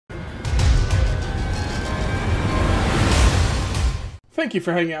Thank you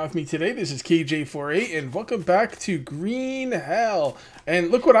for hanging out with me today. This is KJ48, and welcome back to Green Hell. And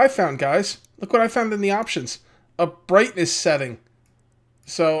look what I found, guys. Look what I found in the options. A brightness setting.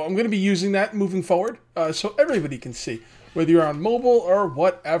 So I'm going to be using that moving forward, so everybody can see, whether you're on mobile or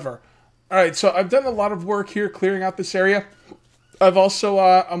whatever. Alright, so I've done a lot of work here clearing out this area. I've also,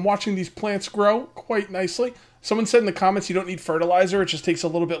 I'm watching these plants grow quite nicely. Someone said in the comments you don't need fertilizer, it just takes a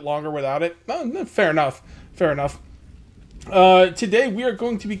little bit longer without it. No, fair enough. Fair enough. Today we are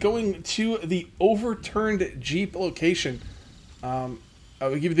going to be going to the overturned Jeep location. I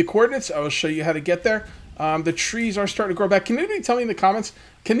will give you the coordinates. I will show you how to get there. The trees are starting to grow back. Can anybody tell me in the comments,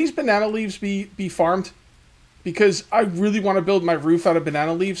 can these banana leaves be farmed? Because I really want to build my roof out of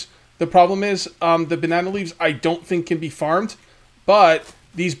banana leaves. The problem is, the banana leaves I don't think can be farmed, but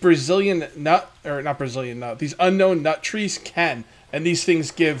these Brazilian nut, or not Brazilian nut, these unknown nut trees can. And these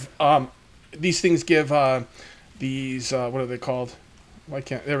things give, these, what are they called? Why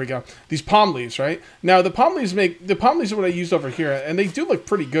can't, there we go. These palm leaves, right? Now, the palm leaves are what I used over here, and they do look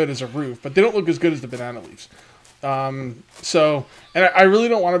pretty good as a roof, but they don't look as good as the banana leaves. And I really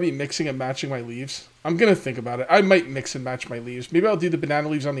don't want to be mixing and matching my leaves. I'm going to think about it. I might mix and match my leaves. Maybe I'll do the banana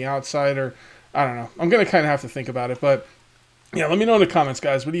leaves on the outside, or, I don't know. I'm going to kind of have to think about it, but, yeah, let me know in the comments,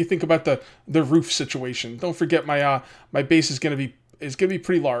 guys. What do you think about the roof situation? Don't forget my base is going to be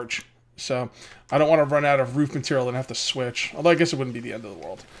pretty large. So, I don't want to run out of roof material and have to switch. Although, I guess it wouldn't be the end of the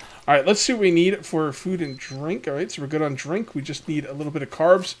world. Alright, let's see what we need for food and drink. Alright, so we're good on drink. We just need a little bit of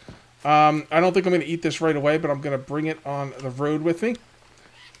carbs. I don't think I'm going to eat this right away, but I'm going to bring it on the road with me.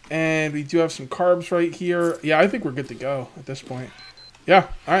 And we do have some carbs right here. Yeah, I think we're good to go at this point. Yeah,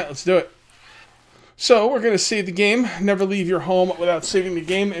 alright, let's do it. So, we're going to save the game. Never leave your home without saving the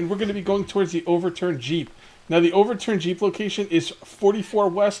game. And we're going to be going towards the overturned Jeep. Now, the overturned Jeep location is 44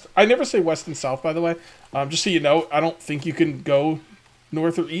 West. I never say West and South, by the way. Just so you know, I don't think you can go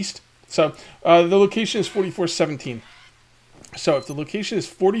North or East. So, the location is 4417. So, if the location is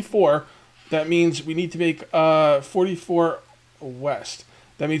 44, that means we need to make 44 West.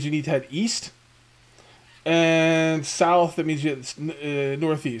 That means you need to head East. And South, that means you head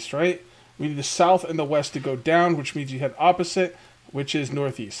Northeast, right? We need the South and the West to go down, which means you head opposite, which is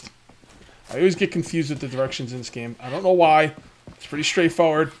Northeast. I always get confused with the directions in this game. I don't know why. It's pretty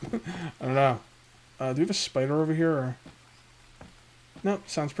straightforward. I don't know. Do we have a spider over here? Or? Nope,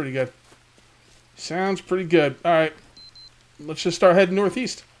 sounds pretty good. Sounds pretty good. Alright. Let's just start heading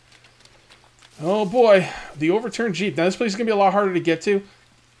northeast. Oh boy. The overturned Jeep. Now this place is going to be a lot harder to get to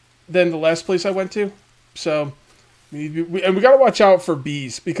than the last place I went to. So, and we got to watch out for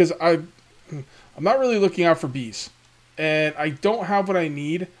bees. Because I'm not really looking out for bees. And I don't have what I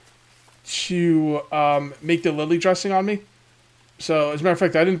need to make the lily dressing on me. So, as a matter of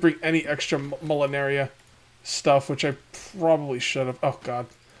fact, I didn't bring any extra mulinaria stuff, which I probably should have. Oh, God.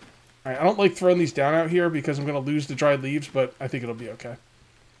 Alright, I don't like throwing these down out here because I'm going to lose the dried leaves, but I think it'll be okay.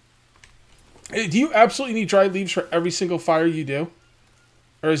 Hey, do you absolutely need dried leaves for every single fire you do?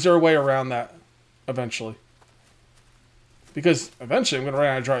 Or is there a way around that eventually? Because eventually I'm going to run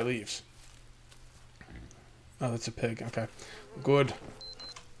out of dry leaves. Oh, that's a pig. Okay. Good.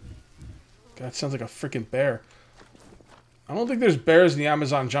 That sounds like a freaking bear. I don't think there's bears in the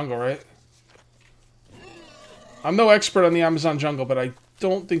Amazon jungle, right? I'm no expert on the Amazon jungle, but I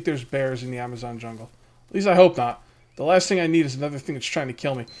don't think there's bears in the Amazon jungle. At least I hope not. The last thing I need is another thing that's trying to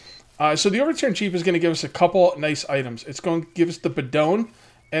kill me. So the overturned Jeep is going to give us a couple nice items. It's going to give us the bidon,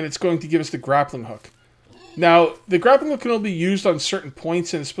 and it's going to give us the grappling hook. Now, the grappling hook can only be used on certain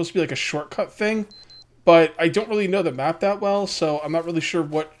points, and it's supposed to be like a shortcut thing. But I don't really know the map that well, so I'm not really sure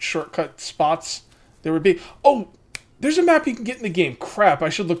what shortcut spots there would be. Oh, there's a map you can get in the game. Crap, I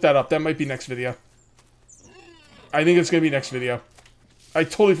should look that up. That might be next video. I think it's going to be next video. I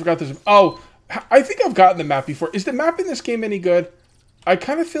totally forgot this. Oh, I think I've gotten the map before. Is the map in this game any good? I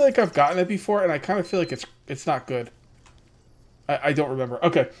kind of feel like I've gotten it before, and I kind of feel like it's not good. I don't remember.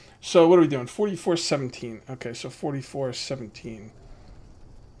 Okay, so what are we doing? 4417. Okay, so 4417.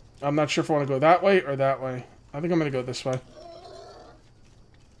 I'm not sure if I want to go that way or that way. I think I'm going to go this way.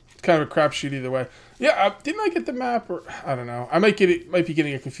 It's kind of a crapshoot either way. Yeah, didn't I get the map? Or I don't know. I might be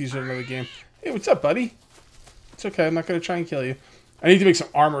getting it confused with another game. Hey, what's up, buddy? It's okay. I'm not going to try and kill you. I need to make some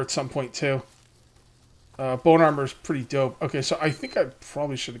armor at some point, too. Bone armor is pretty dope. Okay, so I think I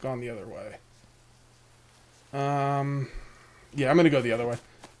probably should have gone the other way. Yeah, I'm going to go the other way.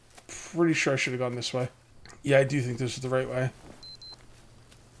 Pretty sure I should have gone this way. Yeah, I do think this is the right way.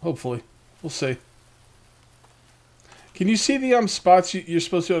 Hopefully. We'll see. Can you see the spots you're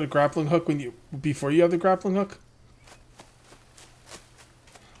supposed to have the grappling hook before you have the grappling hook?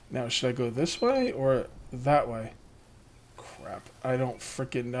 Now, should I go this way or that way? crap. I don't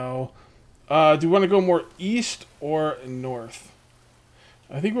freaking know. Do we want to go more east or north?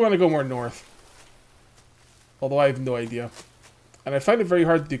 I think we want to go more north. Although I have no idea. And I find it very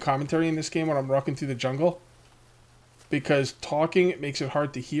hard to do commentary in this game when I'm walking through the jungle. Because talking makes it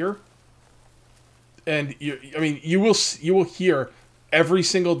hard to hear. And, you will hear every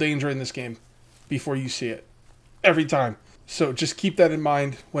single danger in this game before you see it. Every time. So just keep that in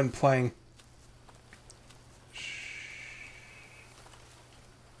mind when playing.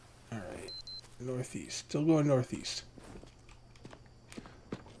 Alright. Northeast. Still going northeast.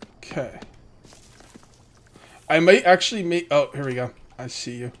 Okay. I might actually make... Oh, here we go. I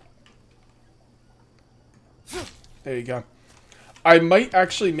see you. There you go. I might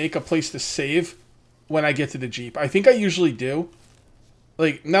actually make a place to save when I get to the Jeep. I think I usually do.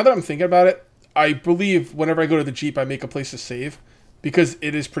 Like, now that I'm thinking about it, I believe whenever I go to the Jeep, I make a place to save. Because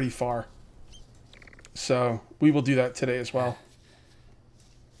it is pretty far. So, we will do that today as well.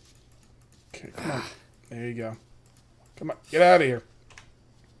 Okay, come on. There you go. Come on, get out of here.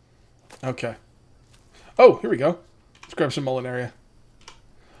 Okay. Oh, here we go. Let's grab some Mulinaria.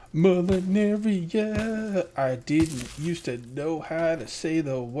 Mulinaria. I didn't used to know how to say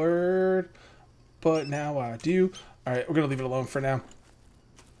the word, but now I do. Alright, we're going to leave it alone for now.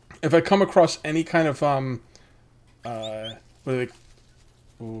 If I come across any kind of, what are they...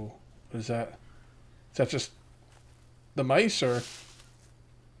 Ooh, what is that? Is that just the mice, or...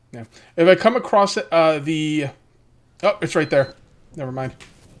 Yeah. If I come across the... Oh, it's right there. Never mind.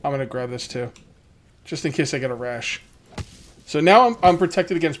 I'm going to grab this too. Just in case I get a rash. So now I'm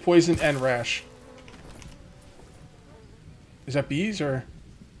protected against poison and rash. Is that bees, or...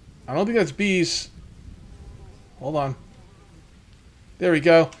 I don't think that's bees. Hold on. There we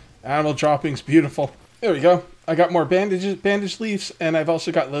go. Animal droppings. Beautiful. There we go. I got more bandage leaves, and I've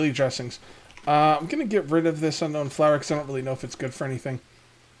also got lily dressings. I'm going to get rid of this unknown flower because I don't really know if it's good for anything.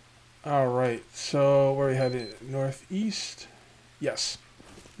 Alright, so where are we headed? Northeast? Yes.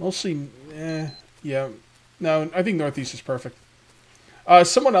 Mostly, yeah. No, I think northeast is perfect.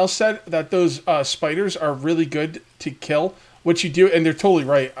 Someone else said that those spiders are really good to kill. What you do, and they're totally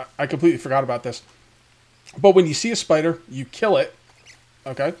right. I completely forgot about this. But when you see a spider, you kill it.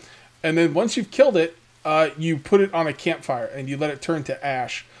 Okay? And then once you've killed it, you put it on a campfire and you let it turn to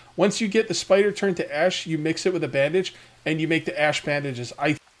ash. Once you get the spider turned to ash, you mix it with a bandage and you make the ash bandages.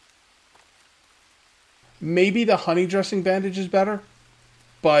 Maybe the honey dressing bandage is better,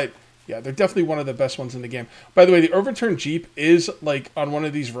 but yeah, they're definitely one of the best ones in the game. By the way, the overturned Jeep is like on one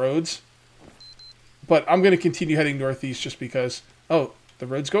of these roads, but I'm going to continue heading northeast just because... Oh, the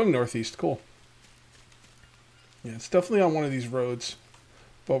road's going northeast. Cool. Yeah, it's definitely on one of these roads,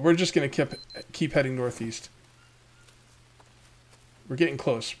 but we're just going to keep heading northeast. We're getting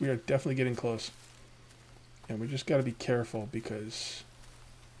close. We are definitely getting close. And we just got to be careful because...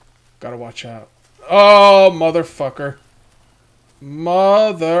 Got to watch out. Oh, motherfucker.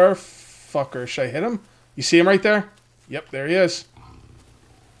 Motherfucker. Should I hit him? You see him right there? Yep, there he is.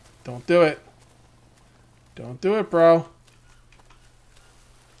 Don't do it. Don't do it, bro.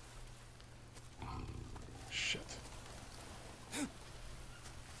 Shit.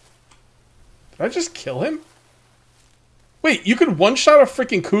 Did I just kill him? Wait, you could one-shot a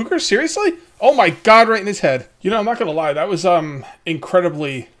freaking cougar? Seriously? Oh my god, right in his head. You know, I'm not gonna lie. That was,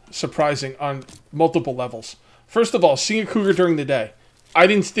 incredibly... surprising on multiple levels. First of all, seeing a cougar during the day. I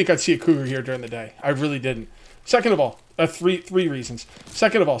didn't think I'd see a cougar here during the day. I really didn't. Second of all, three reasons.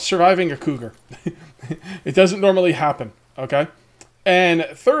 Second of all, surviving a cougar. It doesn't normally happen, okay? And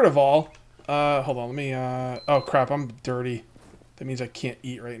third of all, hold on, let me, oh crap, I'm dirty. That means I can't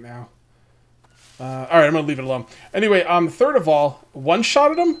eat right now. Alright, I'm gonna leave it alone. Anyway, third of all,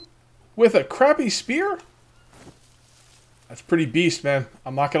 one-shotted him with a crappy spear? That's pretty beast, man.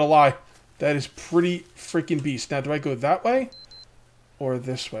 I'm not going to lie. That is pretty freaking beast. Now, do I go that way or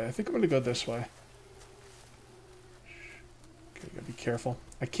this way? I think I'm going to go this way. Okay, gotta be careful.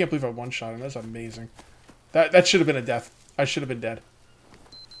 I can't believe I one-shot him. That's amazing. That should have been a death. I should have been dead.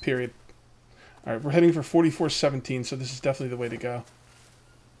 Period. Alright, we're heading for 4417, so this is definitely the way to go.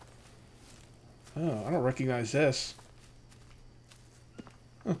 Oh, I don't recognize this.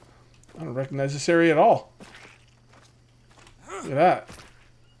 Huh. I don't recognize this area at all. Look at that. What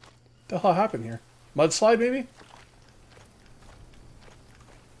the hell happened here? Mudslide, maybe?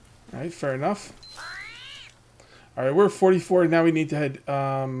 Alright, fair enough. Alright, we're 44. Now we need to head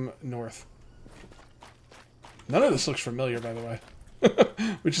north. None of this looks familiar, by the way.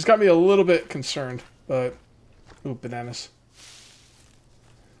 Which has got me a little bit concerned. But, ooh, bananas.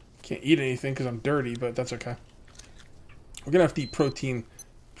 Can't eat anything because I'm dirty, but that's okay. We're going to have to eat protein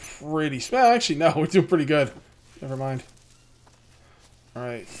pretty... Well, actually, no. We're doing pretty good. Never mind. All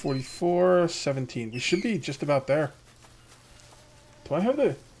right, 44, 17. We should be just about there. Do I have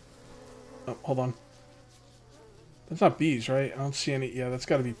the... Oh, hold on. That's not bees, right? I don't see any... Yeah, that's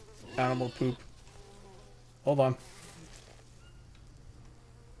got to be animal poop. Hold on.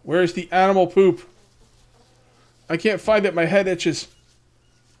 Where's the animal poop? I can't find it. My head itches.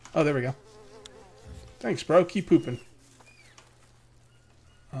 Oh, there we go. Thanks, bro. Keep pooping.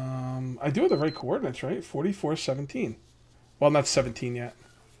 I do have the right coordinates, right? 44, 17. Well, not 17 yet.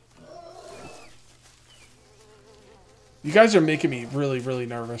 You guys are making me really, really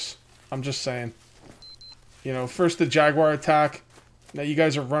nervous. I'm just saying. You know, first the Jaguar attack. Now you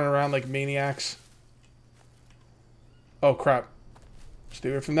guys are running around like maniacs. Oh, crap. Stay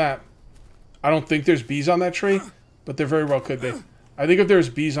away from that. I don't think there's bees on that tree, but there very well could be. I think if there was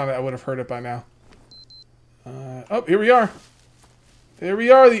bees on it, I would have heard it by now. Oh, here we are. There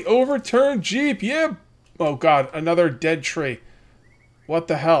we are, the overturned Jeep. Yeah. Oh, God, another dead tree. What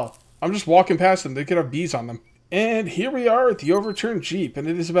the hell? I'm just walking past them. They could have bees on them. And here we are at the overturned Jeep, and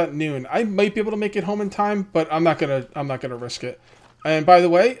it is about noon. I might be able to make it home in time, but I'm not gonna risk it. And by the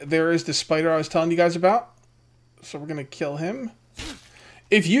way, there is the spider I was telling you guys about. So we're gonna kill him.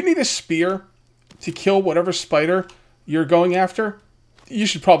 If you need a spear to kill whatever spider you're going after, you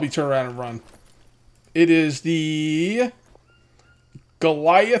should probably turn around and run. It is the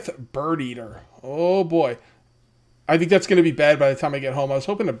Goliath Bird Eater. Oh boy. I think that's going to be bad by the time I get home. I was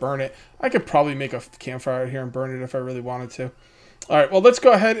hoping to burn it. I could probably make a campfire out here and burn it if I really wanted to. Alright, well, let's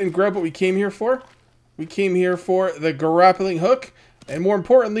go ahead and grab what we came here for. We came here for the grappling hook, and more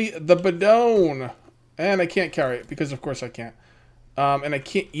importantly, the bidon. And I can't carry it, because of course I can't. And I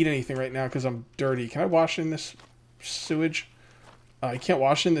can't eat anything right now because I'm dirty. Can I wash in this sewage? I can't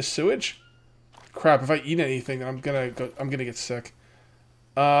wash in this sewage? Crap, if I eat anything, then I'm gonna get sick.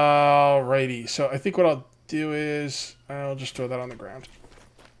 Alrighty, so I think what I'll do is I'll just throw that on the ground.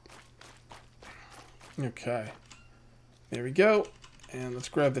 Okay, there we go. And let's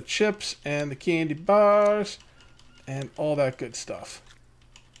grab the chips and the candy bars and all that good stuff.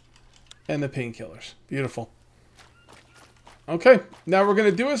 And the painkillers. Beautiful. Okay, now what we're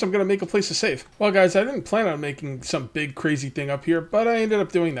going to do is I'm going to make a place to save. Well, guys, I didn't plan on making some big crazy thing up here, but I ended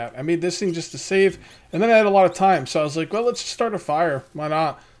up doing that. I made this thing just to save, and then I had a lot of time, so I was like, well, let's just start a fire. Why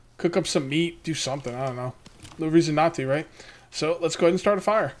not? Cook up some meat, do something. I don't know. No reason not to, right? So let's go ahead and start a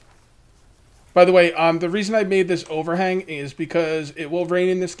fire. By the way, the reason I made this overhang is because it will rain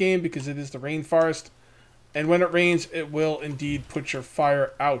in this game because it is the rainforest. And when it rains, it will indeed put your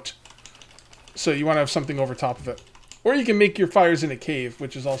fire out. So you want to have something over top of it. Or you can make your fires in a cave,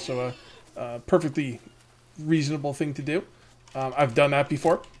 which is also a perfectly reasonable thing to do. I've done that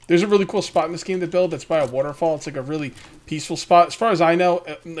before. There's a really cool spot in this game to build that's by a waterfall. It's like a really peaceful spot. As far as I know,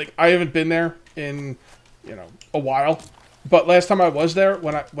 like I haven't been there in, you know, a while. But last time I was there,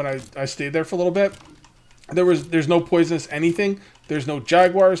 when I stayed there for a little bit, there's no poisonous anything. There's no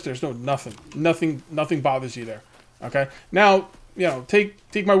jaguars. There's no nothing. Nothing bothers you there. Okay. Now, you know, take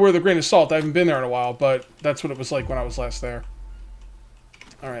my word with a grain of salt. I haven't been there in a while, but that's what it was like when I was last there.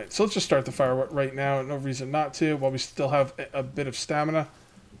 All right, so let's just start the fire right now. No reason not to, while we still have a bit of stamina.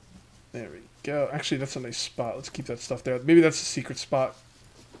 There we go. Actually, that's a nice spot. Let's keep that stuff there. Maybe that's a secret spot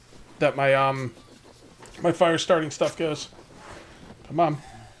that my my fire starting stuff goes. Come on.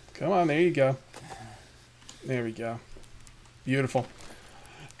 Come on, there you go. There we go. Beautiful.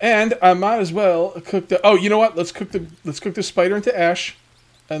 And I might as well cook the... Oh, you know what? Let's cook the spider into ash.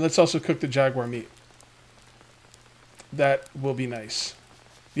 And let's also cook the jaguar meat. That will be nice.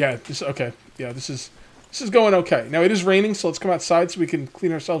 Yeah, okay. Yeah, this is going okay. Now, it is raining, so let's come outside so we can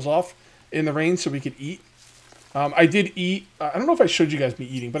clean ourselves off in the rain so we can eat. I did eat... I don't know if I showed you guys me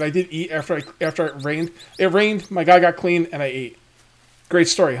eating, but I did eat after it rained. It rained, my guy got clean, and I ate. Great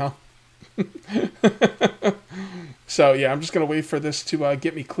story, huh? So, yeah, I'm just going to wait for this to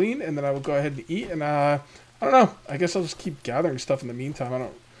get me clean, and then I will go ahead and eat. And, I don't know. I guess I'll just keep gathering stuff in the meantime. I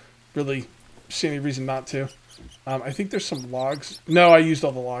don't really see any reason not to. I think there's some logs. No, I used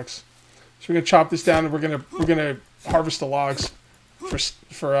all the logs. So we're going to chop this down, and we're gonna harvest the logs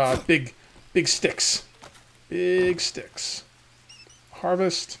for big sticks. Big sticks.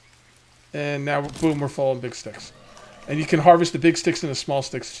 Harvest. And now, boom, we're full of big sticks. And you can harvest the big sticks and the small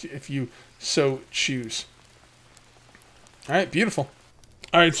sticks if you so choose. Alright, beautiful.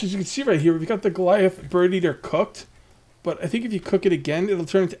 Alright, so as you can see right here, we've got the Goliath Bird Eater cooked. But I think if you cook it again, it'll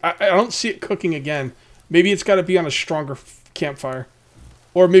turn into... I don't see it cooking again. Maybe it's got to be on a stronger campfire.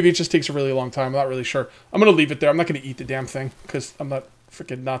 Or maybe it just takes a really long time. I'm not really sure. I'm going to leave it there. I'm not going to eat the damn thing because I'm not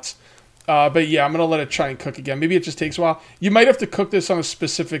freaking nuts. But yeah, I'm going to let it try and cook again. Maybe it just takes a while. You might have to cook this on a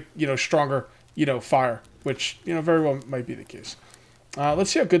specific, you know, stronger, you know, fire. Which, you know, very well might be the case.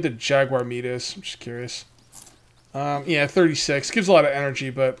 Let's see how good the Jaguar meat is. I'm just curious. Yeah, 36. Gives a lot of energy,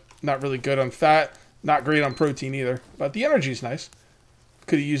 but not really good on fat. Not great on protein either. But the energy's nice.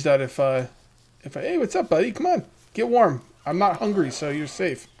 Could have used that if I... Hey, what's up, buddy? Come on. Get warm. I'm not hungry, so you're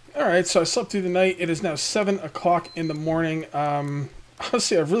safe. Alright, so I slept through the night. It is now 7 o'clock in the morning.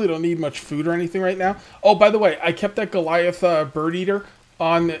 Honestly, I really don't need much food or anything right now. Oh, by the way, I kept that Goliath bird eater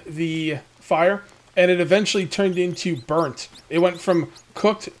on the fire, and it eventually turned into burnt. It went from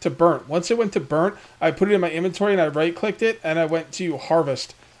cooked to burnt. Once it went to burnt, I put it in my inventory and I right-clicked it, and I went to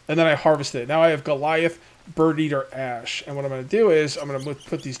harvest, and then I harvested it. Now I have Goliath bird eater ash, and what I'm going to do is I'm going to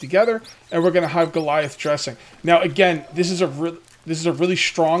put these together, and we're going to have Goliath dressing. Now, again, this is a really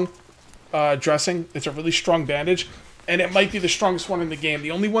strong dressing. It's a really strong bandage, and it might be the strongest one in the game.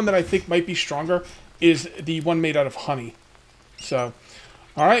 The only one that I think might be stronger is the one made out of honey. So,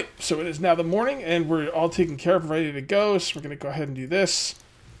 all right. So it is now the morning, and we're all taken care of, ready to go. So we're going to go ahead and do this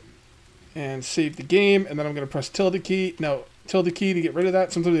and save the game, and then I'm going to press tilde key. No, tilde key to get rid of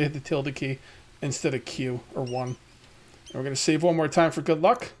that. Sometimes they hit the tilde key instead of Q or 1. And we're going to save one more time for good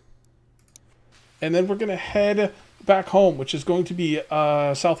luck. And then we're going to head back home, which is going to be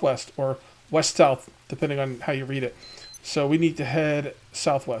southwest or west-south, depending on how you read it. So we need to head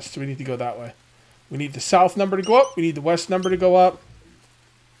southwest, so we need to go that way. We need the south number to go up, we need the west number to go up,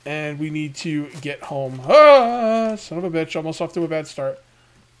 and we need to get home. Ah, son of a bitch, almost off to a bad start.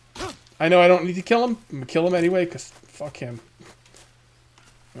 I know I don't need to kill him. I'm going to kill him anyway, because fuck him.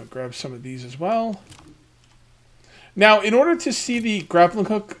 I'm going to grab some of these as well. Now, in order to see the grappling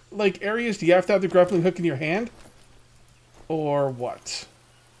hook like areas, do you have to have the grappling hook in your hand? Or what?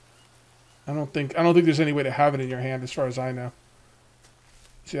 I don't think there's any way to have it in your hand as far as I know.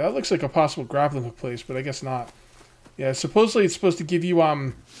 See, that looks like a possible grappling hook place, but I guess not. Yeah, supposedly it's supposed to give you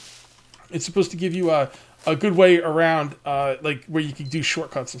a good way around like where you can do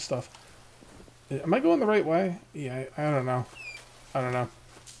shortcuts and stuff. Am I going the right way? Yeah, I don't know.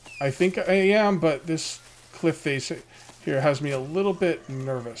 I think I am, but this cliff face here has me a little bit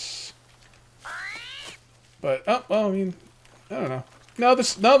nervous. But oh, well, I mean, I don't know. No,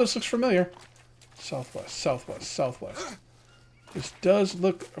 this looks familiar. Southwest, southwest, southwest. This does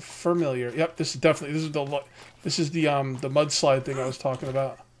look familiar. Yep, this is the mudslide thing I was talking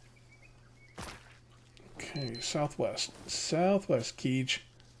about. Okay, southwest, southwest, Keege,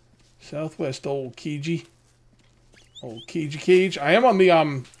 southwest, old Keegey, old Keege. I am on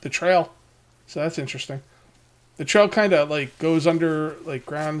the trail, so that's interesting. The trail kind of like goes under like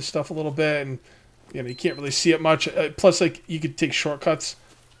ground and stuff a little bit, and you know you can't really see it much. Plus, like you could take shortcuts.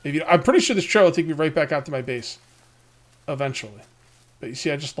 I'm pretty sure this trail will take me right back out to my base eventually. But you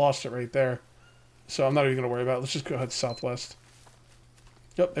see, I just lost it right there, so I'm not even gonna worry about it. Let's just go ahead southwest.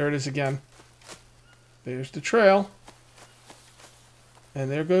 Yep, there it is again. There's the trail, and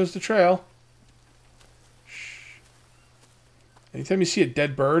there goes the trail. Shh. Anytime you see a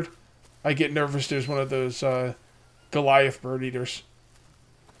dead bird, I get nervous. There's one of those Goliath bird eaters.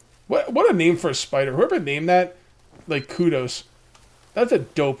 What a name for a spider. Whoever named that, like, kudos. That's a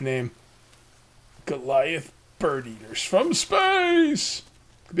dope name. Goliath bird eaters from space.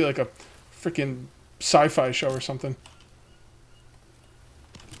 Could be like a freaking sci-fi show or something.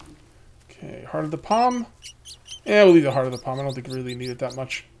 Okay, heart of the palm. Yeah, we'll leave the heart of the palm. I don't think we really need it that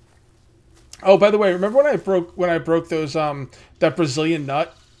much. Oh, by the way, remember when I broke those that Brazilian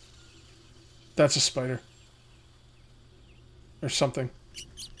nut? That's a spider. Or something.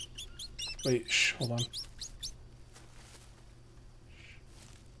 Wait, shh, hold on.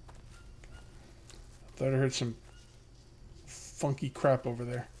 I thought I heard some funky crap over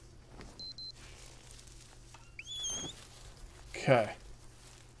there. Okay.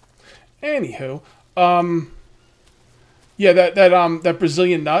 Anywho, yeah, that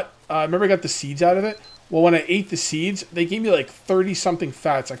Brazilian nut. Remember I got the seeds out of it? Well, when I ate the seeds, they gave me like 30-something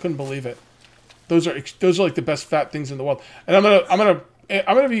fats. I couldn't believe it. Those are like the best fat things in the world. And I'm gonna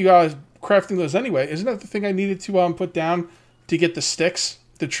be crafting those anyway. Isn't that the thing I needed to put down to get the sticks,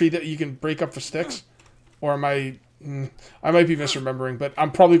 the tree that you can break up for sticks? Or am I? I might be misremembering, but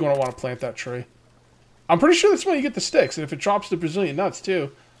I'm probably going to want to plant that tree. I'm pretty sure that's when you get the sticks, and if it drops the Brazilian nuts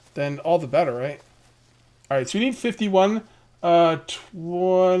too, then all the better, right? All right, so we need 51,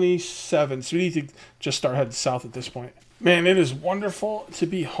 27. So we need to just start heading south at this point. Man, it is wonderful to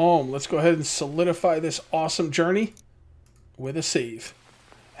be home. Let's go ahead and solidify this awesome journey with a save.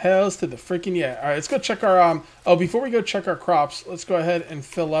 Hells to the freaking yeah. All right, let's go check our... Oh, before we go check our crops, let's go ahead and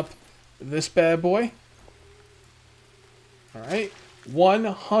fill up this bad boy. All right,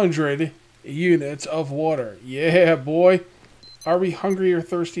 100 units of water. Yeah, boy. Are we hungry or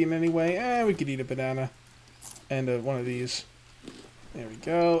thirsty in any way? We could eat a banana and one of these. There we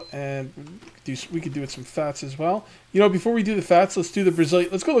go. And we could do it some fats as well. You know, before we do the fats, let's do the Brazilian.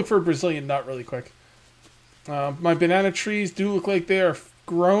 Let's go look for a Brazilian nut really quick. My banana trees do look like they are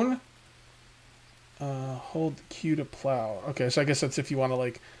grown. Hold Q to plow. Okay, so I guess that's if you want to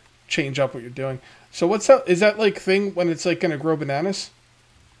like change up what you're doing. So what's that? Is that like thing when it's like going to grow bananas?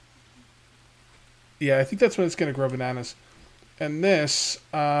 Yeah, I think that's when it's going to grow bananas. And this,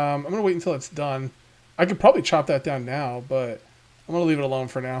 I'm going to wait until it's done. I could probably chop that down now, but I'm going to leave it alone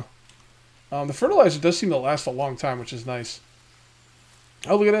for now. The fertilizer does seem to last a long time, which is nice.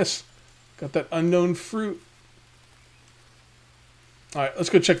 Oh, look at this. Got that unknown fruit. All right, let's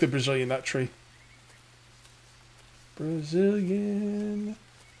go check the Brazilian nut tree. Brazilian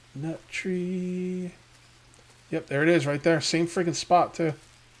nut tree. Yep, there it is right there. Same freaking spot, too.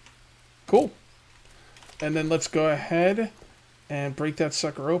 Cool. And then let's go ahead and break that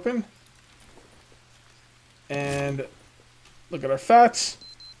sucker open. And look at our fats.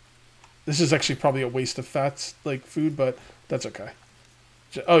 This is actually probably a waste of fats, like food, but that's okay.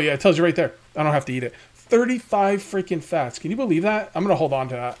 Oh, yeah, it tells you right there. I don't have to eat it. 35 freaking fats. Can you believe that? I'm going to hold on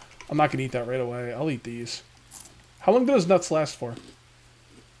to that. I'm not going to eat that right away. I'll eat these. How long do those nuts last for?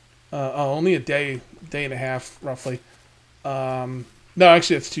 Only a day and a half, roughly. No,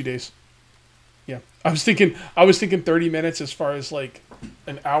 actually, it's 2 days. Yeah, I was thinking 30 minutes as far as like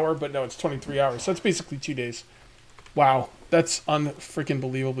an hour, but no, it's 23 hours. So that's basically 2 days. Wow, that's unfreaking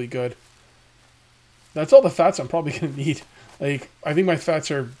believably good. That's all the fats I'm probably gonna need. Like, I think my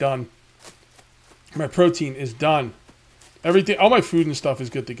fats are done. My protein is done. Everything, all my food and stuff is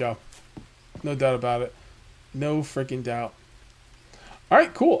good to go. No doubt about it. No freaking doubt. All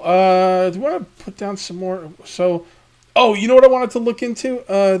right, cool. Do you want to put down some more? So, oh, you know what I wanted to look into?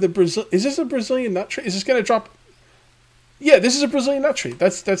 Is this a Brazilian nut tree? Is this gonna drop? Yeah, this is a Brazilian nut tree.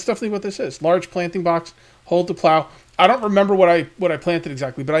 That's definitely what this is. Large planting box, hold to plow. I don't remember what I planted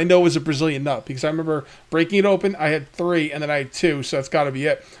exactly, but I know it was a Brazilian nut because I remember breaking it open. I had 3, and then I had 2, so that's got to be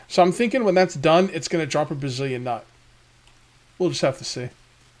it. So I'm thinking when that's done, it's going to drop a Brazilian nut. We'll just have to see.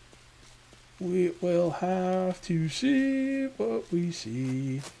 We will have to see what we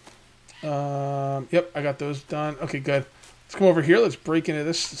see. Yep, I got those done. Okay, good. Let's come over here. Let's break into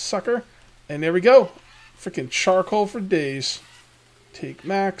this sucker. And there we go. Freaking charcoal for days. Take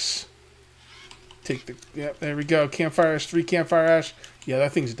max. Take the... Yep, there we go. Campfire ash, 3 campfire ash. Yeah,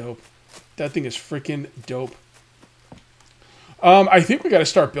 that thing's dope. That thing is freaking dope. I think we got to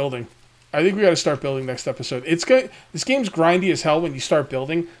start building. I think we got to start building next episode. This game's grindy as hell when you start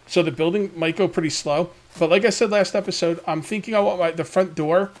building, so the building might go pretty slow. But like I said last episode, I'm thinking I want the front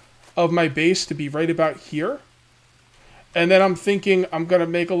door of my base to be right about here. And then I'm thinking I'm going to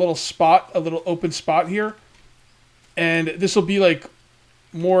make a little spot, a little open spot here. And this will be like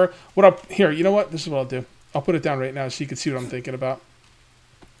more... Here, you know what? This is what I'll do. I'll put it down right now so you can see what I'm thinking about.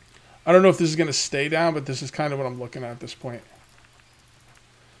 I don't know if this is going to stay down, but this is kind of what I'm looking at this point.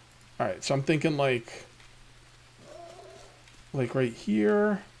 Alright, so I'm thinking like right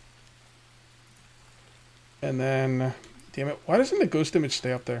here. And then... Damn it, why doesn't the ghost image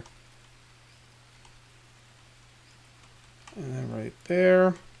stay up there? And then right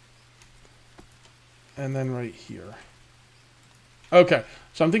there. And then right here. Okay,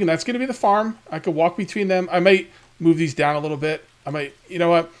 so I'm thinking that's going to be the farm. I could walk between them. I might move these down a little bit. You know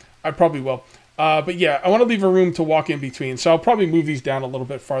what? I probably will. But yeah, I want to leave a room to walk in between. So I'll probably move these down a little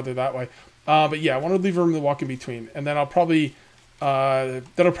bit farther that way. But yeah, I want to leave a room to walk in between. And then I'll probably,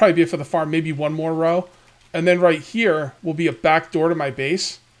 that'll probably be it for the farm. Maybe one more row. And then right here will be a back door to my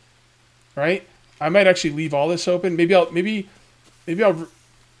base. Right? I might actually leave all this open. Maybe I'll,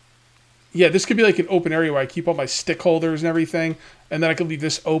 yeah, this could be like an open area where I keep all my stick holders and everything. And then I could leave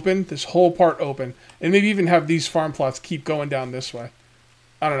this open, this whole part open. And maybe even have these farm plots keep going down this way.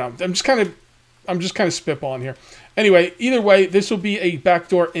 I don't know. I'm just kind of spitballing here. Anyway, either way, this will be a back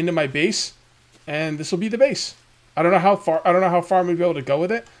door into my base. And this will be the base. I don't know how far I'm going to be able to go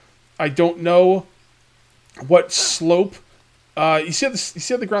with it. I don't know what slope. You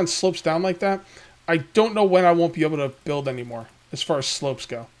see how the ground slopes down like that? I don't know when I won't be able to build anymore as far as slopes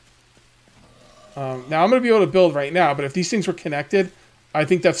go. Now, I'm going to be able to build right now, but if these things were connected, I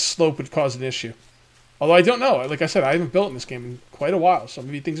think that slope would cause an issue. Although I don't know. Like I said, I haven't built in this game in quite a while, so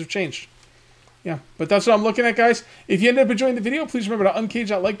maybe things have changed. Yeah, but that's what I'm looking at, guys. If you ended up enjoying the video, please remember to uncage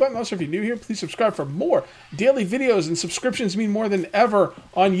that like button. Also, if you're new here, please subscribe for more daily videos, and subscriptions mean more than ever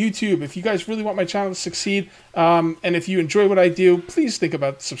on YouTube. If you guys really want my channel to succeed, and if you enjoy what I do, please think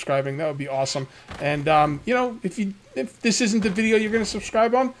about subscribing. That would be awesome. And, you know, if this isn't the video you're going to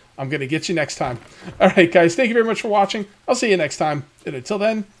subscribe on, I'm going to get you next time. All right, guys, thank you very much for watching. I'll see you next time. And until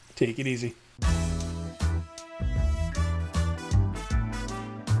then, take it easy.